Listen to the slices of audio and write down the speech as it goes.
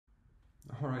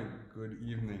All right, good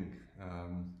evening.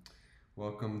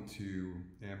 Welcome to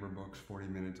Amber Book's 40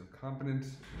 Minutes of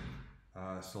Competence,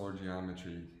 solar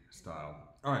geometry style.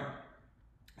 All right,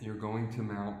 you're going to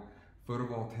mount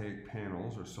photovoltaic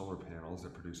panels or solar panels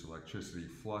that produce electricity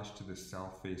flush to the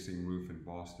south-facing roof in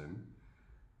Boston.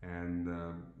 And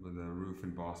the roof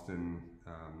in Boston,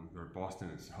 or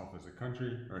Boston itself as a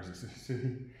country, or as a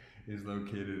city, is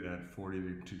located at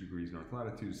 42 degrees north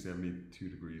latitude, 72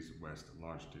 degrees west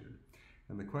longitude.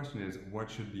 And the question is, what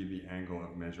should be the angle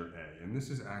of measure A? And this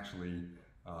is actually,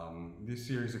 this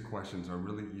series of questions are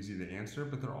really easy to answer,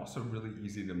 but they're also really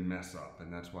easy to mess up,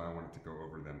 and that's why I wanted to go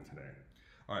over them today.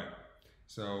 All right,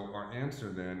 so our answer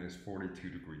then is 42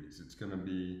 degrees. It's going to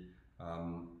be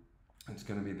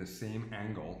the same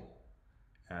angle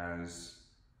as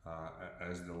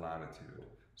the latitude.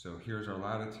 So here's our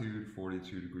latitude,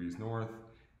 42 degrees north.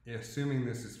 Assuming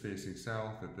this is facing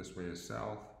south, that this way is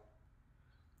south,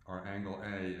 our angle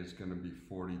A is going to be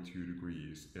 42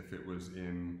 degrees. If it was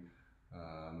in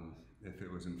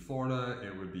Florida,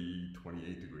 it would be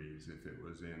 28 degrees. If it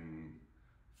was in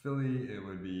Philly, it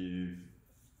would be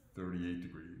 38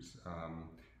 degrees.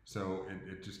 So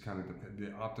it just kind of depends.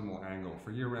 The optimal angle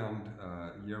for year-round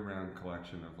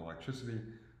collection of electricity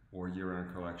or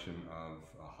year-round collection of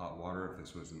hot water, if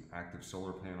this was an active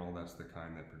solar panel, that's the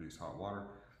kind that produce hot water,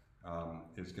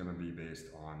 is going to be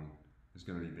based on the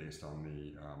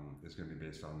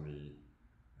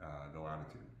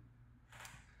latitude.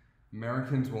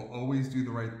 Americans will always do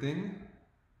the right thing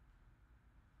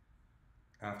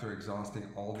after exhausting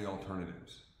all the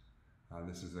alternatives.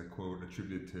 This is a quote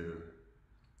attributed to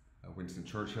Winston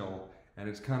Churchill, and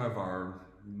it's kind of our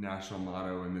national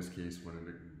motto in this case when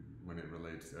it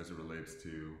relates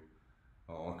to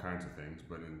all kinds of things.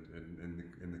 But in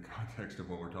the context of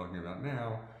what we're talking about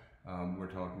now, we're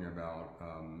talking about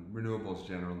renewables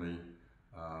generally.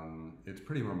 It's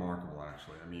pretty remarkable,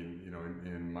 actually. I mean, you know,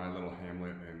 in my little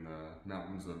hamlet in the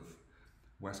mountains of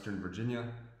Western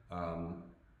Virginia,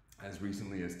 as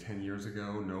recently as 10 years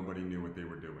ago, nobody knew what they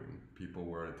were doing. People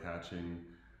were attaching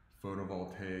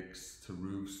photovoltaics to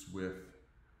roofs with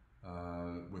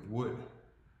wood.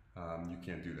 You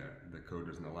can't do that. The code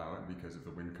doesn't allow it because if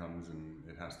the wind comes, and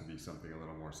it has to be something a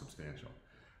little more substantial.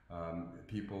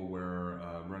 People were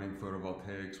running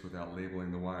photovoltaics without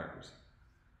labeling the wires.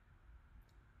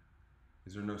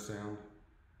 Is there no sound?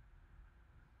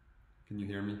 Can you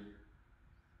hear me?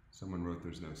 Someone wrote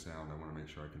there's no sound. I want to make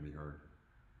sure I can be heard.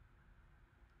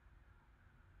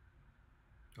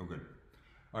 Oh, good.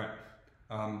 All right.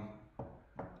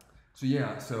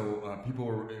 So people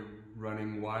were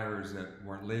running wires that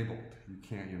weren't labeled.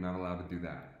 You're not allowed to do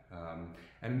that.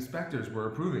 And inspectors were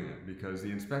approving it because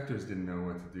the inspectors didn't know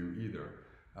what to do either.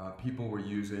 People were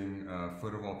using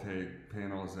photovoltaic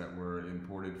panels that were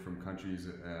imported from countries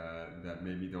that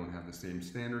maybe don't have the same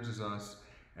standards as us,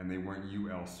 and they weren't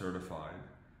UL certified.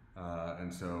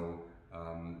 And so,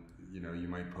 you know, you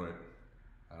might put,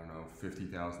 I don't know,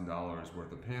 $50,000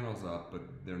 worth of panels up, but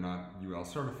they're not UL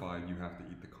certified. You have to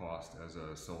eat the cost as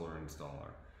a solar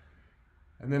installer.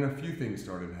 And then a few things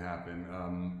started to happen.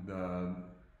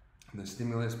 The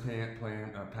stimulus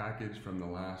package from the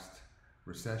last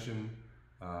recession,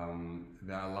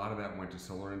 that a lot of that went to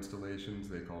solar installations.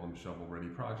 They called them shovel-ready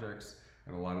projects,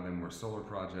 and a lot of them were solar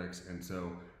projects. And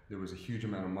so there was a huge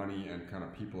amount of money and kind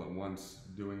of people at once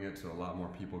doing it. So a lot more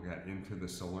people got into the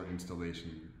solar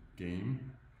installation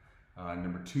game.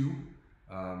 Number two,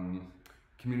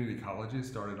 community colleges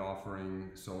started offering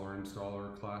solar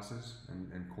installer classes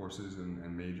and courses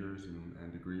and majors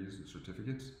and degrees and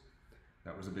certificates.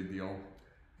 That was a big deal.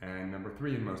 And number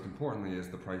three, and most importantly, is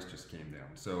the price just came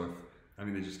down. So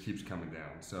it just keeps coming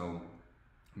down. So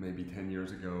maybe 10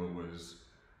 years ago it was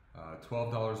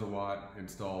 $12 a watt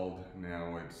installed.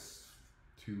 Now it's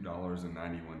 $2.91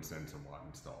 a watt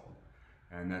installed.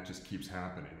 And that just keeps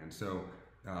happening. And so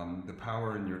the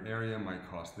power in your area might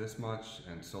cost this much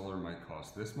and solar might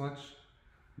cost this much.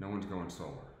 No one's going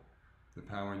solar. The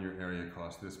power in your area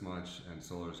costs this much and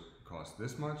solar costs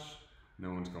this much.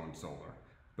 No one's going solar.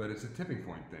 But it's a tipping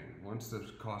point thing. Once the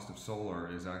cost of solar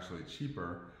is actually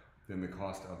cheaper than the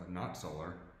cost of not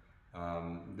solar,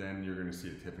 then you're going to see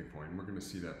a tipping point. And we're going to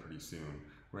see that pretty soon.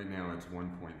 Right now it's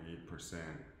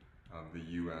 1.8% of the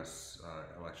US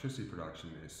electricity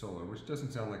production is solar, which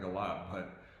doesn't sound like a lot,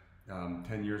 but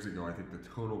 10 years ago, I think the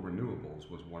total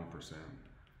renewables was 1%,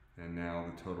 and now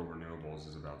the total renewables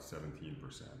is about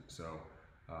 17%. So,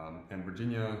 and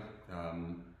Virginia,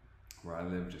 where I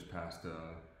live, just passed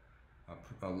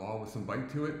a law with some bite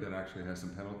to it that actually has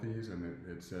some penalties, and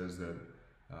it says that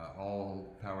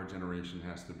all power generation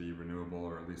has to be renewable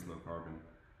or at least low carbon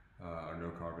or no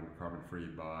carbon free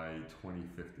by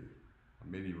 2050.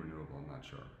 Maybe renewable, I'm not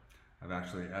sure. I've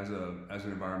actually, as an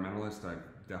environmentalist, I've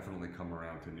definitely come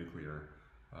around to nuclear.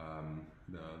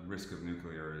 The risk of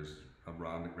nuclear is a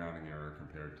rounding error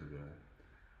compared to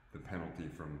the penalty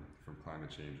from climate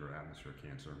change or atmosphere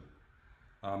cancer.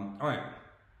 All right,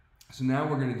 so now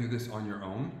we're going to do this on your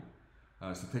own.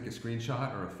 So take a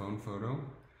screenshot or a phone photo,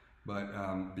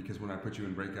 but because when I put you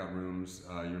in breakout rooms,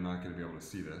 you're not going to be able to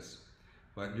see this.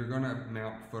 But you're going to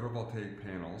mount photovoltaic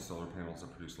panels, solar panels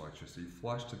that produce electricity,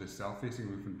 flush to the south-facing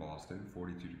roof in Boston,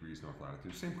 42 degrees north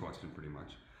latitude. Same question pretty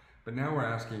much. But now we're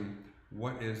asking,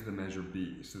 what is the measure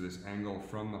B? So this angle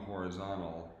from the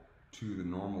horizontal to the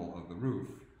normal of the roof,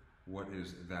 what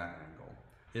is that angle?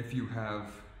 If you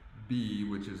have B,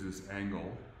 which is this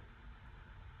angle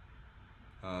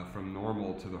from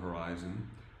normal to the horizon,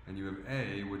 and you have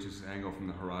A, which is the angle from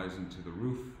the horizon to the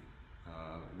roof,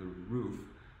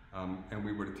 and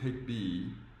we were to take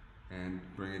B and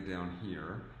bring it down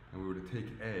here, and we were to take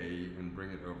A and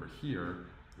bring it over here,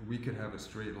 we could have a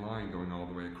straight line going all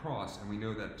the way across, and we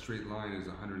know that straight line is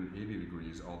 180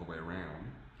 degrees all the way around.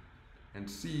 And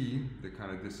C, the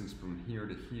kind of distance from here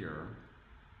to here,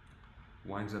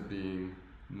 winds up being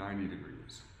 90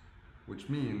 degrees, which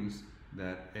means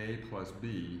that A plus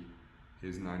B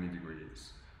is 90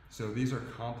 degrees. So these are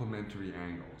complementary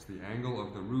angles. The angle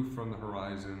of the roof from the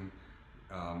horizon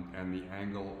and the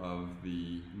angle of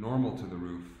the normal to the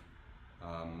roof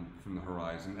from the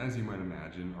horizon, as you might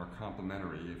imagine, are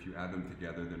complementary. If you add them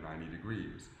together, they're 90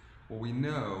 degrees. Well, we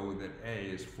know that A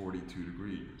is 42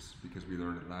 degrees because we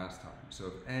learned it last time. So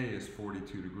if A is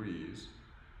 42 degrees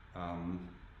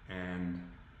and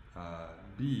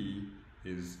B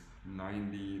is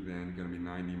 90, then going to be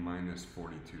 90 minus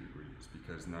 42 degrees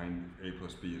because A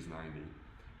plus B is 90,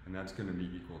 and that's going to be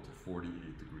equal to 48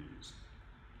 degrees.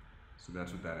 So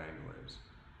that's what that angle is.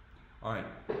 All right,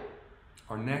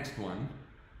 our next one,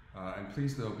 and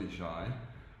please don't be shy.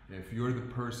 If you're the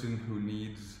person who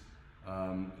needs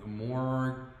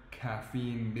more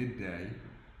caffeine midday,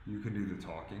 you can do the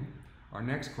talking. Our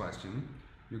next question,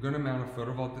 you're going to mount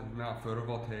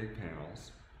photovoltaic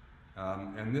panels,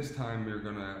 and this time you're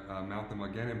going to mount them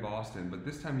again in Boston, but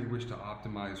this time you wish to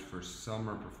optimize for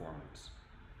summer performance,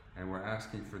 and we're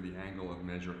asking for the angle of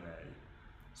measure A.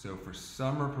 So for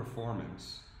summer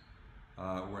performance,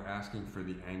 we're asking for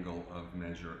the angle of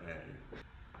measure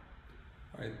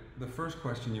A. All right, the first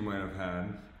question you might have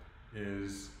had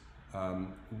is,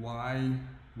 why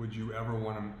would you ever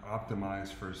want to optimize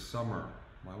for summer?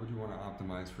 Why would you want to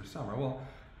optimize for summer? Well,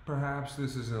 perhaps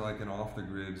this is like an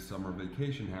off-the-grid summer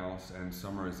vacation house, and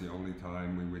summer is the only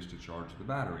time we wish to charge the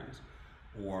batteries.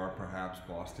 Or perhaps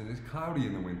Boston is cloudy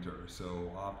in the winter,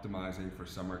 so optimizing for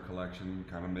summer collection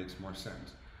kind of makes more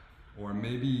sense. Or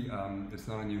maybe it's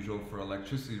not unusual for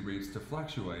electricity rates to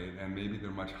fluctuate, and maybe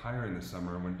they're much higher in the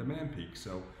summer when demand peaks,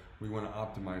 so we want to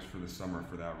optimize for the summer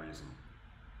for that reason.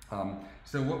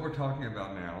 So what we're talking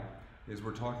about now is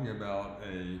we're talking about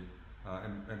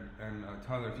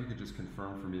Tyler, if you could just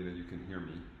confirm for me that you can hear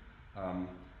me.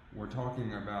 We're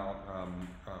talking about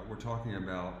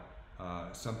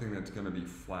something that's going to be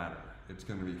flatter. It's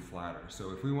going to be flatter.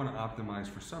 So if we want to optimize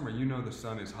for summer, you know the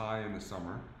sun is high in the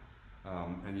summer,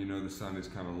 and you know the sun is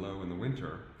kind of low in the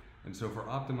winter. And so for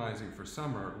optimizing for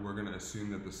summer, we're going to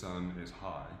assume that the sun is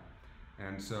high.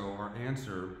 And so our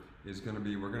answer is going to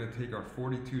be, we're going to take our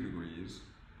 42 degrees,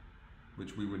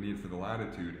 which we would need for the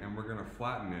latitude, and we're going to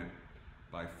flatten it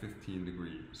by 15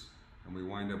 degrees. And we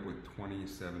wind up with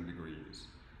 27 degrees.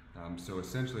 So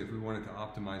essentially, if we wanted to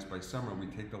optimize by summer, we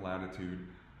take the latitude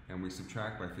and we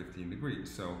subtract by 15 degrees.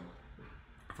 So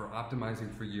for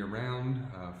optimizing for year-round,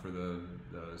 for the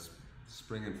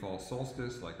spring and fall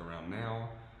solstice, like around now,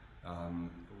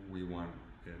 we want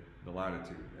the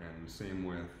latitude. And same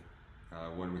with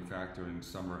when we factor in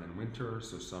summer and winter.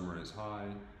 So summer is high,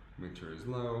 winter is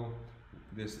low.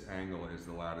 This angle is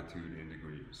the latitude in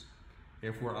degrees.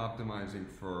 If we're optimizing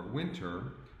for winter,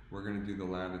 we're going to do the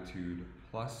latitude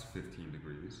plus 15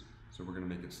 degrees. So we're going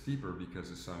to make it steeper because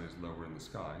the sun is lower in the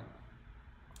sky.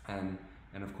 And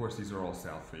of course, these are all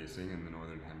south-facing in the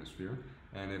northern hemisphere.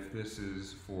 And if this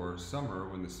is for summer,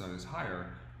 when the sun is higher,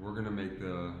 we're going to make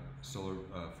the solar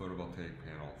photovoltaic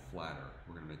panel flatter.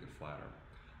 We're going to make it flatter.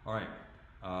 All right,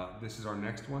 this is our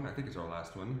next one. I think it's our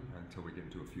last one until we get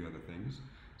into a few other things.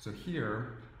 So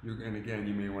here, and again,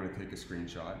 you may want to take a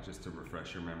screenshot just to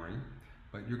refresh your memory.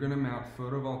 But you're going to mount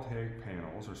photovoltaic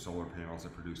panels or solar panels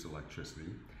that produce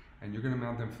electricity, and you're going to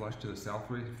mount them flush to the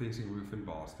south-facing roof in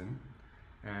Boston.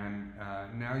 And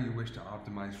now you wish to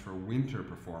optimize for winter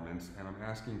performance, and I'm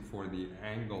asking for the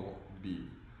angle B.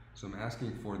 So I'm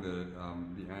asking for the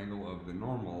angle of the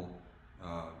normal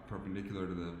perpendicular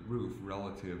to the roof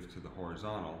relative to the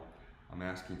horizontal. I'm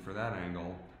asking for that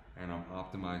angle, and I'm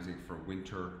optimizing for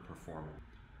winter performance.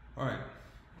 All right.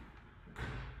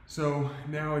 So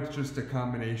now it's just a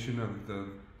combination of the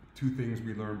two things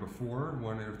we learned before,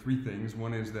 three things.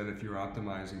 One is that if you're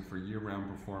optimizing for year-round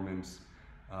performance,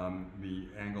 the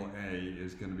angle A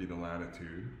is going to be the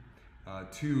latitude.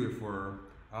 Two, if we're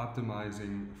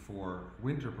optimizing for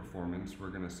winter performance, we're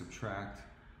going to subtract,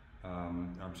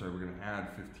 we're going to add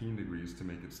 15 degrees to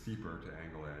make it steeper to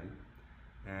angle A.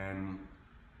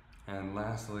 And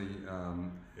lastly,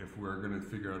 if we're going to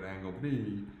figure out angle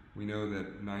B, we know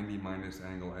that 90 minus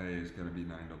angle A is going to be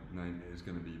B.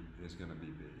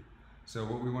 So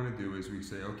what we want to do is we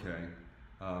say, okay,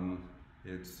 A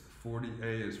is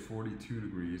 42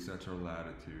 degrees, that's our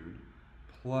latitude,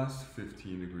 plus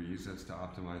 15 degrees, that's to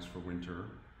optimize for winter,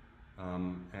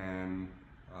 and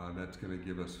that's going to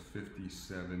give us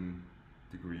 57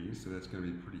 degrees, so that's going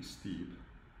to be pretty steep.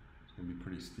 It's going to be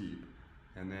pretty steep.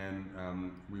 And then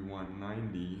we want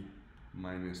 90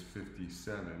 minus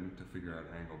 57 to figure out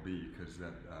angle B, because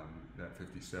that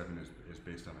 57 is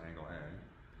based on angle A.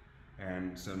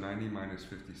 And so 90 minus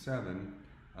 57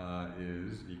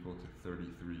 is equal to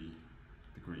 33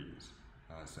 degrees.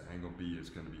 So angle B is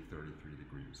going to be 33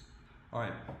 degrees. All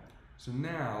right, so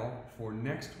now for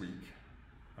next week,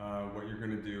 what you're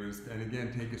going to do is, and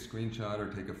again, take a screenshot or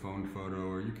take a phone photo,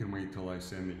 or you can wait till I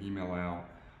send the email out.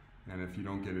 And if you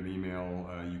don't get an email,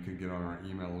 you can get on our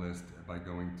email list by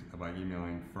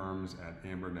emailing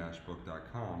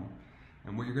firms@amber-book.com.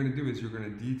 And what you're going to do is you're going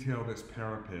to detail this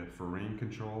parapet for rain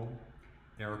control,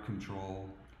 air control,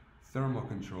 thermal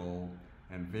control,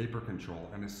 and vapor control,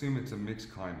 and assume it's a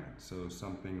mixed climate. So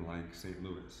something like St.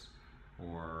 Louis,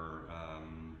 or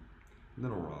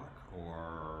Little Rock,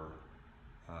 or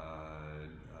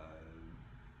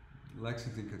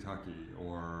Lexington, Kentucky,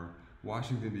 or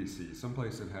Washington, D.C.,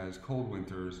 someplace that has cold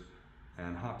winters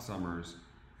and hot summers,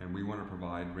 and we want to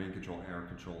provide rain control, air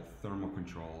control, thermal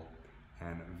control,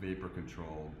 and vapor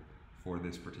control for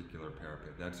this particular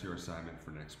parapet. That's your assignment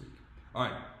for next week. All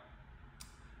right.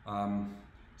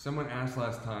 Someone asked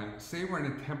last time, say we're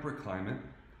in a temperate climate,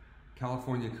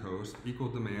 California coast, equal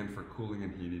demand for cooling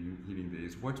and heating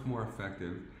days. What's more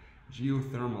effective,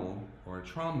 geothermal or a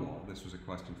trom wall? This was a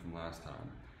question from last time.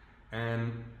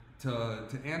 And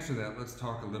to answer that, let's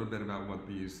talk a little bit about what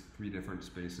these three different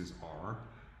spaces are.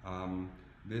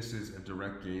 This is a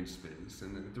direct gain space,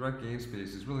 and the direct gain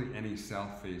space is really any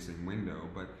south-facing window,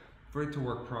 but for it to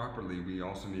work properly, we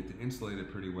also need to insulate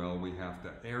it pretty well, we have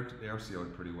to air seal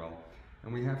it pretty well,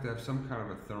 and we have to have some kind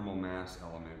of a thermal mass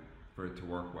element for it to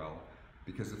work well,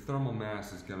 because the thermal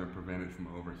mass is going to prevent it from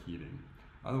overheating.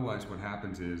 Otherwise, what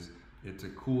happens is, it's a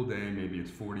cool day, maybe it's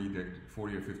 40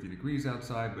 or 50 degrees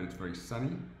outside, but it's very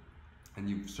sunny, and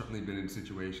you've certainly been in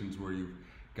situations where you've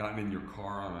gotten in your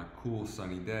car on a cool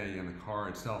sunny day and the car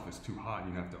itself is too hot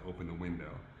and you have to open the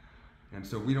window. And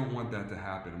so we don't want that to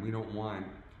happen. We don't want,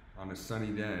 on a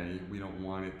sunny day, we don't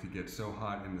want it to get so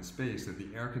hot in the space that the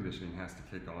air conditioning has to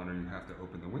kick on or you have to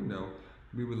open the window.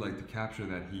 We would like to capture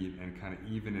that heat and kind of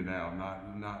even it out.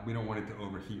 We don't want it to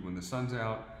overheat when the sun's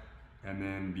out and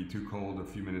then be too cold a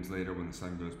few minutes later when the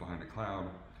sun goes behind a cloud.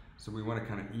 So we want to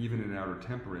kind of even it out or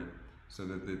temper it, so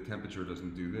that the temperature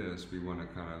doesn't do this. We want to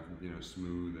kind of,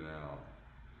 smooth it out.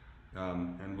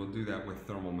 And we'll do that with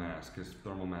thermal mass, because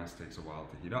thermal mass takes a while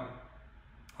to heat up.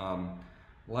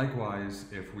 Likewise,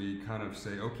 if we kind of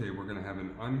say, okay, we're going to have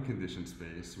an unconditioned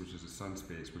space, which is a sun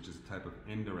space, which is a type of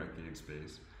indirect gain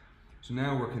space. So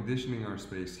now we're conditioning our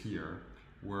space here.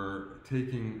 We're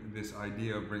taking this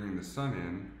idea of bringing the sun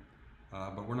in,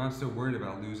 but we're not so worried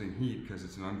about losing heat because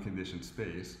it's an unconditioned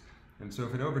space. And so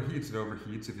if it overheats, it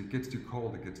overheats. If it gets too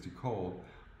cold, it gets too cold.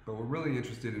 But we're really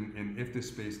interested in if this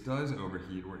space does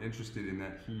overheat, we're interested in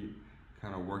that heat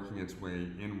kind of working its way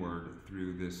inward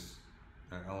through this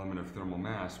element of thermal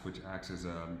mass, which acts as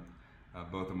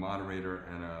both a moderator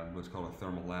and what's called a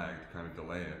thermal lag to kind of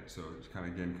delay it. So it kind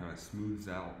of smooths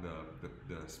out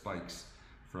the spikes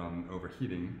from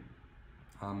overheating.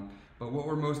 But what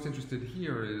we're most interested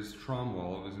here is trom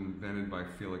wall. It was invented by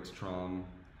Felix Trom.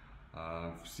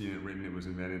 I've seen it written, it was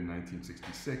invented in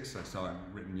 1966. I saw it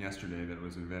written yesterday that it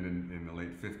was invented in the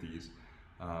late 50s.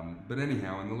 But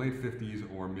anyhow, in the late 50s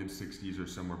or mid 60s or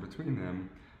somewhere between them,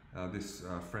 this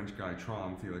French guy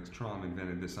Felix Trom,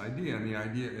 invented this idea. And the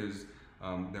idea is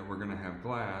that we're going to have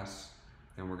glass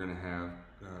and we're going to have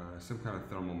some kind of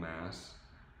thermal mass,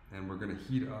 and we're going to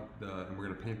heat up and we're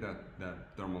going to paint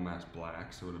that thermal mass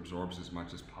black so it absorbs as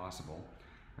much as possible.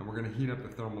 And we're going to heat up the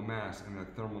thermal mass, and the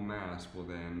thermal mass will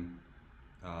then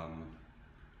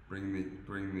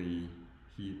bring the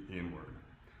heat inward.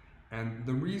 And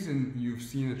the reason you've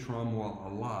seen a trom wall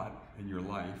a lot in your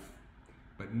life,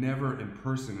 but never in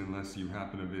person unless you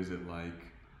happen to visit like,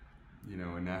 you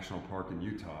know, a national park in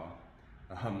Utah,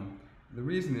 the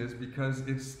reason is because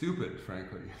it's stupid,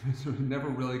 frankly. It's never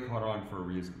really caught on for a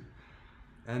reason.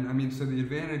 And I mean, so the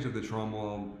advantage of the trom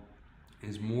wall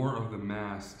is more of the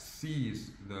mass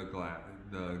sees the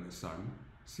sun,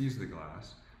 sees the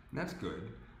glass, and that's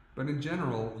good. But in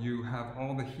general, you have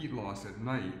all the heat loss at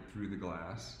night through the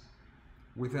glass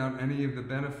without any of the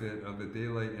benefit of the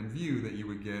daylight and view that you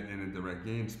would get in a direct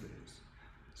gain space.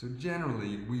 So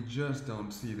generally, we just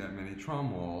don't see that many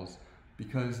trom walls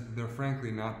because they're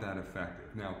frankly not that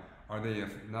effective. Now, are they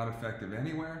not effective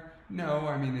anywhere? No,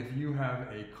 I mean, if you have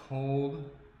a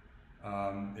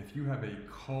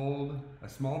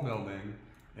small building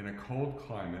in a cold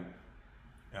climate,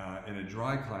 in a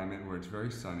dry climate where it's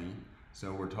very sunny,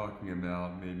 so we're talking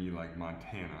about maybe like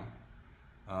Montana,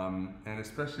 and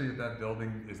especially if that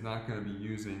building is not going to be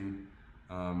using,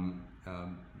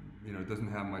 you know, it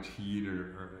doesn't have much heat,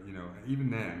 or you know, even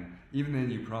then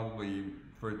you probably,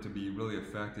 for it to be really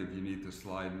effective, you need to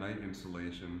slide night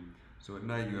insulation. So at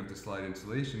night you have to slide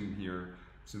insulation here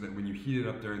so that when you heat it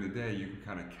up during the day, you can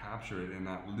kind of capture it and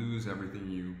not lose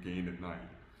everything you gained at night.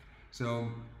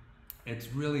 So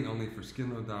it's really only for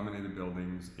skin-dominated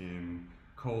buildings in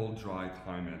cold, dry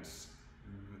climates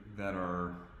that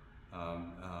are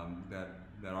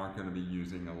that aren't going to be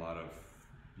using a lot of,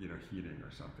 you know, heating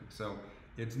or something. So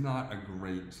it's not a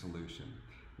great solution.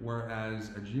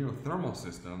 Whereas a geothermal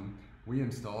system, we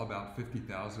install about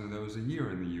 50,000 of those a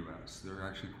year in the U.S. They're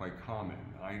actually quite common.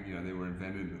 You know, they were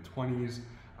invented in the 20s.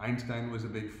 Einstein was a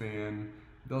big fan.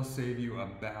 They'll save you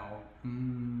about,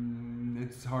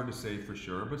 it's hard to say for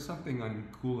sure, but something on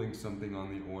cooling, something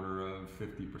on the order of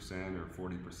 50% or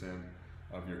 40%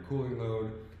 of your cooling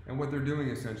load. And what they're doing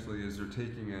essentially is they're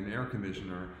taking an air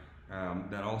conditioner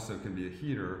that also can be a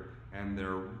heater, and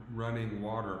they're running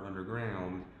water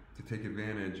underground to take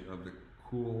advantage of the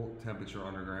cool temperature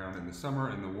underground in the summer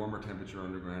and the warmer temperature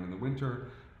underground in the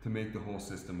winter to make the whole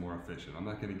system more efficient. I'm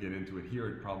not going to get into it here.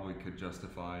 It probably could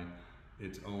justify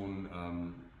its own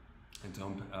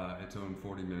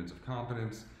 40 minutes of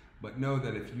competence. But know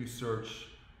that if you search,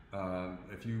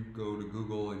 if you go to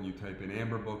Google and you type in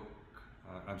Amber Book,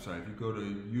 if you go to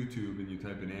YouTube and you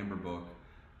type in Amber Book,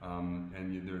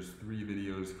 there's 3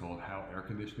 videos called How Air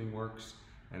Conditioning Works.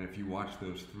 And if you watch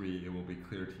those 3, it will be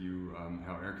clear to you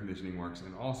how air conditioning works,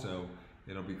 and also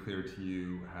it'll be clear to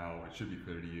you how, it should be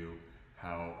clear to you,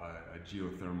 how a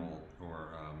geothermal or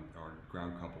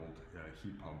ground-coupled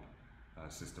heat pump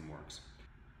system works.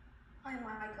 Hi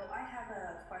Michael, I have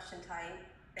a question tying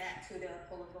back to the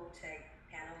photovoltaic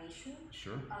panel issue.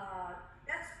 Sure.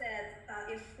 That said,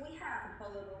 if we have a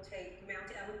photovoltaic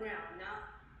mounted on the ground,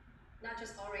 not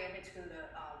just oriented to the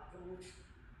roof,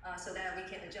 so that we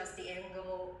can adjust the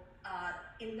angle.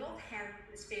 In North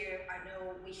Hemisphere, I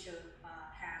know we should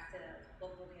have the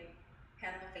photovoltaic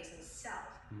panel facing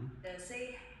south. Does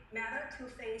it matter to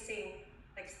facing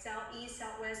like southeast,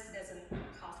 southwest? Doesn't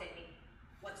cost any.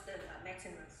 What's the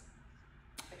maximum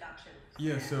reduction?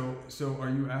 Yeah. So are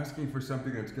you asking for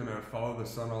something that's going to follow the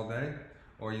sun all day,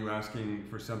 or are you asking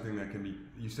for something that can be?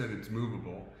 You said it's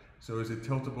movable. So is it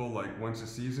tiltable, like once a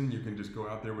season you can just go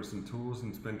out there with some tools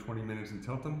and spend 20 minutes and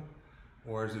tilt them?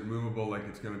 Or is it movable, like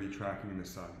it's going to be tracking the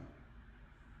sun?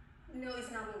 No,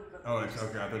 it's not movable. Oh, it's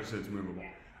okay. I thought you said it's movable.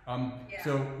 Yeah.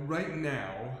 So right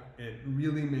now, it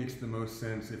really makes the most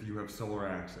sense if you have solar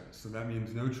access. So that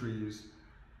means no trees,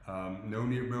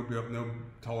 no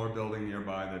taller building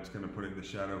nearby that's going to put it in the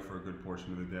shadow for a good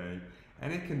portion of the day.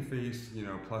 And it can face, you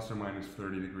know, plus or minus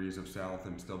 30 degrees of south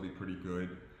and still be pretty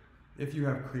good. If you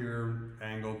have clear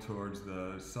angle towards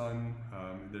the sun,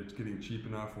 it's getting cheap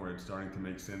enough where it's starting to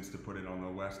make sense to put it on the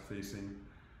west facing,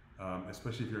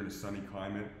 especially if you're in a sunny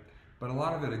climate. But a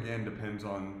lot of it again depends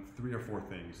on 3 or 4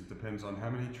 things. It depends on how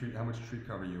much tree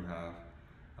cover you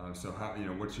have. So how, you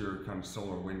know, what's your kind of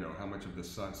solar window? How much of the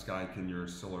sky can your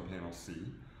solar panel see?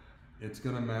 It's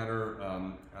going to matter.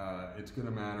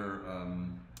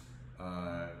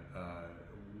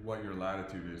 What your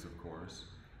latitude is, of course.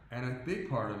 And a big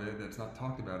part of it that's not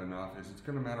talked about enough is it's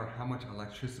going to matter how much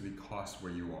electricity costs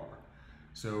where you are.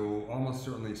 So almost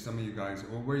certainly some of you guys,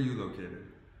 well, where are you located?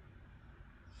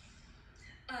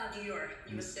 New York,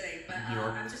 US City. But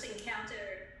I've just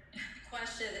encountered a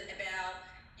question about,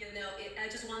 you know, I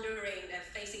just wondering that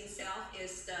facing south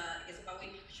is what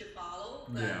we should follow.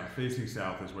 Yeah, facing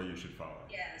south is what you should follow.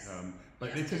 Yes.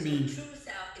 But yes, it can be true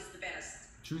south is the best.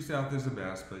 True south is the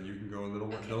best, but you can go a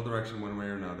little direction one way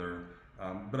or another.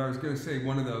 But I was going to say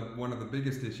one of the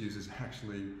biggest issues is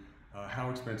actually how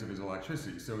expensive is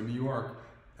electricity? So in New York,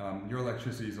 your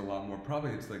electricity is a lot more,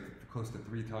 probably it's like close to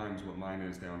 3 times what mine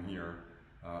is down here.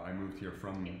 I moved here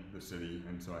from the city,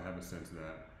 and so I have a sense of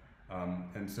that.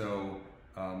 And so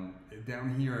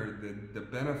down here, the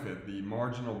benefit, the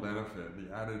marginal benefit, the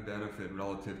added benefit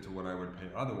relative to what I would pay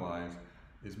otherwise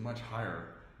is much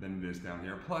higher than it is down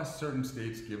here. Plus, certain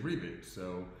states give rebates.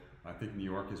 So I think New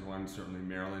York is one, certainly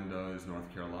Maryland does,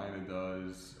 North Carolina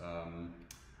does,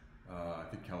 I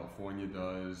think California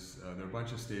does. There are a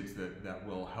bunch of states that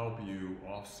will help you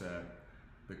offset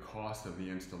the cost of the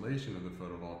installation of the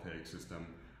photovoltaic system,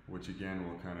 which again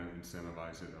will kind of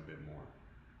incentivize it a bit more.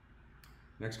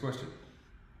 Next question.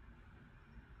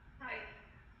 Hi,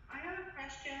 I have a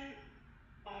question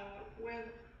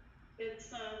with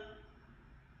it's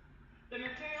the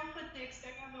material for the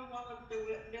exterior wall of the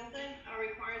building are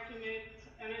required to meet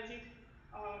energy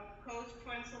codes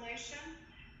for insulation,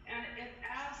 and it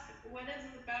asked what is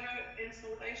the better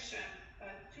insulation,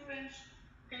 2-inch.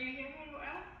 Can you hear me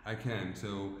well? I can.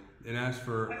 So it asked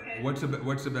for Okay. what's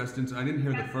the best. I didn't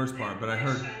hear the first part, but I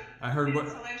heard what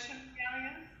insulation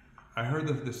value. I heard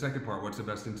the second part. What's the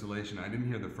best insulation? I didn't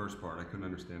hear the first part. I couldn't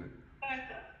understand it. But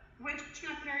which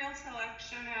material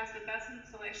selection has the best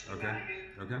insulation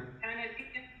value? Okay. And it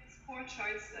gives 4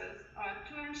 choices: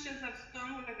 2 inches of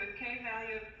stone with a K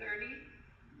value of 30,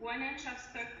 1 inch of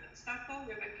stucco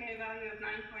with a K value of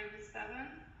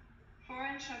 9.7, 4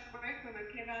 inch of brick with a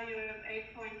K value of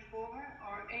 8.4,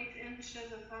 or 8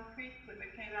 inches of concrete with a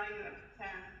K value of 10.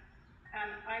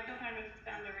 And I don't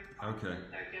understand the response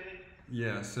they're giving.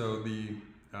 Yeah. So the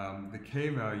K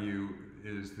value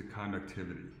is the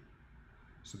conductivity.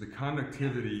 So the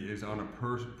conductivity is on a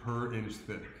per inch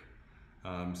thick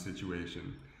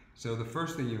situation. So the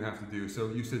first thing you have to do. So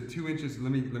you said 2 inches.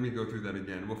 Let me go through that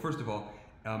again. Well, first of all,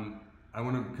 I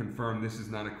want to confirm this is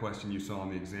not a question you saw on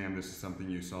the exam. This is something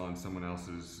you saw in someone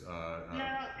else's. No,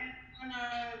 it's on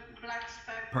a black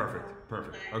speck.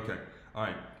 Perfect. Okay. All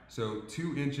right. So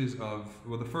 2 inches of,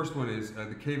 well, the first one is,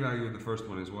 the K value of the first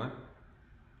one is what?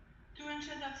 2 inches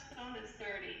of stone is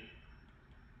 30.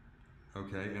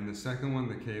 Okay, and the second one,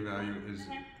 the K value is?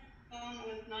 Stone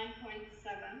was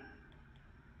 9.7.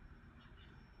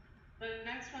 The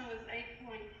next one was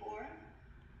 8.4.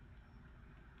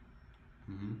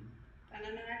 Mm-hmm. And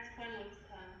then the next one was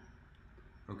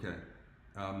 10. Okay.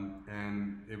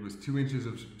 And it was 2 inches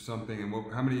of something, and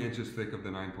how many inches thick of the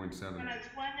 9.7? And it's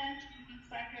 1 inch for the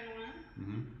second one.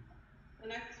 Mm-hmm. The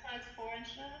next one is 4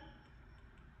 inches.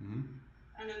 Mm-hmm.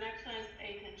 And the next one is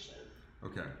 8 inches.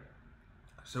 Okay.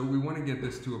 So we want to get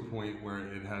this to a point where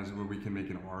where we can make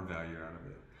an R value out of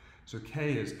it. So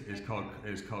K is called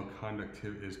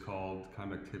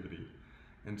conductivity.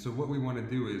 And so what we want to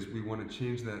do is we want to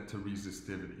change that to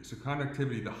resistivity. So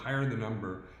conductivity, the higher the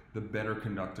number, the better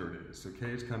conductor it is. So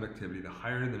K is conductivity, the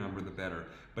higher the number, the better.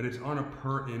 But it's on a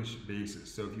per inch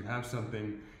basis. So if you have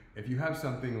something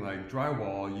like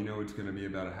drywall, you know it's going to be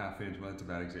about a ½ inch. Well, that's a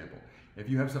bad example. If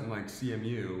you have something like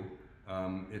CMU,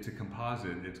 it's a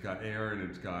composite. It's got air and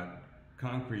it's got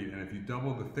concrete. And if you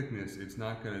double the thickness, it's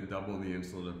not going to double the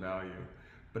insulative value.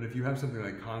 But if you have something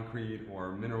like concrete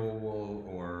or mineral wool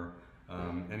or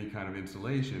any kind of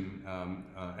insulation,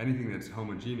 anything that's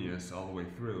homogeneous all the way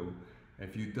through,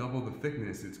 if you double the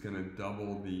thickness, it's going to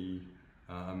double the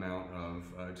amount of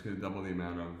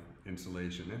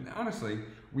insulation. And honestly,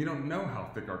 we don't know how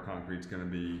thick our concrete's going to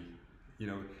be. You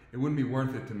know, it wouldn't be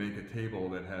worth it to make a table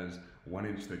that has 1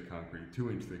 inch thick concrete, 2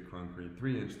 inch thick concrete,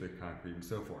 3 inch thick concrete, and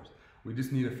so forth. We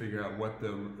just need to figure out what the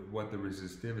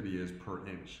resistivity is per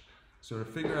inch. So to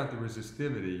figure out the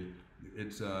resistivity,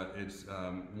 it's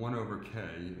 1 over K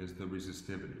is the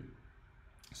resistivity.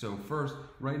 So first,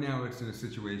 right now it's in a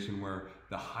situation where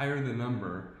the higher the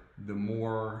number, the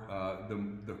more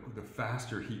the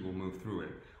faster heat will move through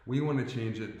it. We want to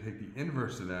change it, take the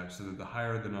inverse of that, so that the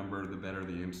higher the number, the better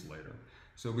the insulator.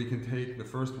 So we can take the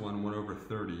first one, 1 over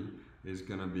 30, is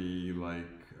going to be like,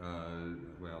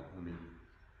 well,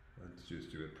 let's just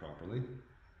do it properly.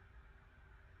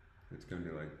 It's going to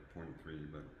be like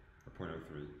 0.3, but, or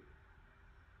 0.03.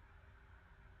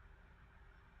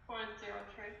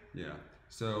 0.03. Yeah,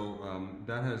 so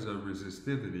that has a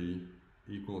resistivity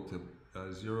equal to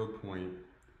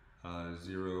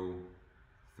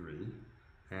 0.03.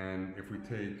 And if we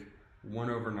take 1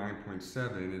 over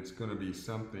 9.7, it's going to be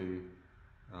something.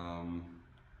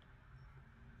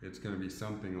 It's going to be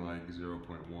something like 0.1,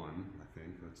 I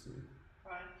think. Let's see.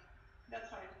 Right. That's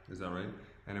right. Is that right?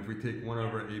 And if we take 1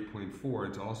 over 8.4,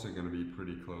 it's also going to be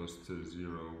pretty close to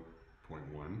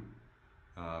 0.1.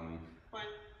 0.12.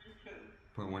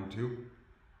 0.12?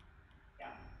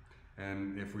 Yeah.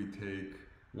 And if we take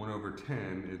 1 over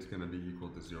 10, it's going to be equal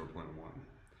to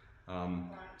 0.1.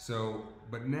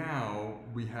 But now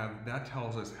we have, that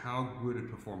tells us how good it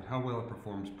performs, how well it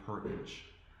performs per inch.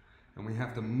 And we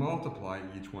have to multiply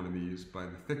each one of these by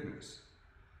the thickness.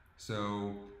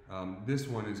 So this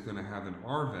one is going to have an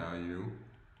R value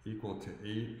equal to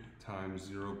 8 times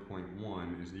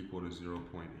 0.1 is equal to 0.8.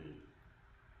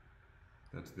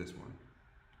 That's this one.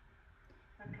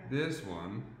 Okay. This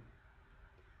one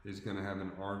is going to have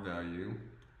an R value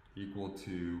equal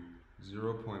to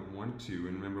 0.12,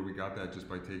 and remember we got that just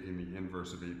by taking the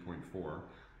inverse of 8.4,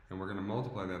 and we're going to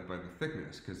multiply that by the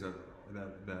thickness because that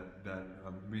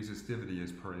resistivity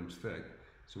is per inch thick.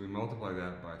 So we multiply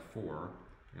that by 4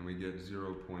 and we get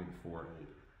 0.48.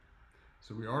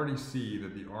 So we already see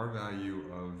that the R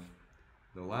value of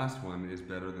the last one is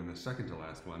better than the second to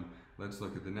last one. Let's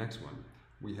look at the next one.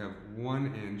 We have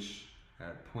 1 inch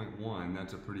at 0.1.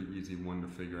 That's a pretty easy one to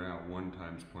figure out. 1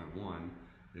 times 0.1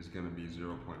 is going to be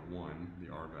 0.1, the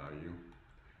R value.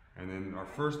 And then our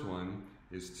first one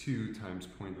is 2 times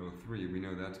 0.03. We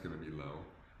know that's going to be low.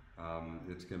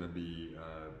 It's going to be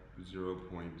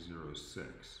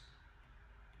 0.06.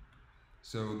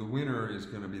 So the winner is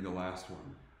going to be the last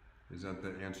one. Is that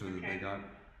the answer that they got?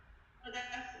 Well,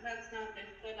 that's not, they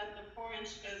said that the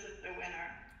 4-inch is the winner.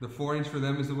 The 4-inch for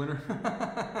them is the winner? Yeah,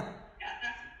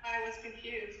 that's why I was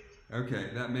confused. Okay,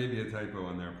 that may be a typo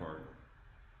on their part.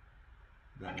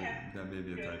 Okay. That may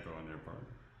be a typo on their part.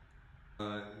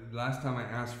 Last time I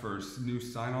asked for new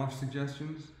sign-off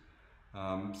suggestions.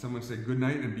 Someone said good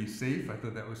night and be safe. I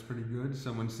thought that was pretty good.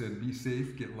 Someone said be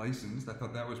safe, get licensed. I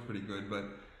thought that was pretty good, but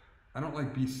I don't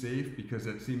like be safe because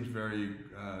it seems very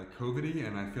COVID-y,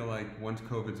 and I feel like once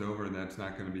COVID's over, that's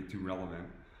not going to be too relevant.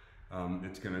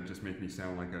 It's going to just make me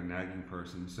sound like a nagging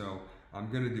person. So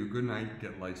I'm going to do good night,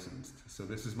 get licensed. So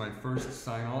this is my first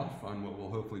sign-off on what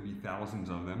will hopefully be thousands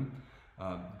of them.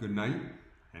 Good night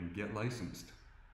and get licensed.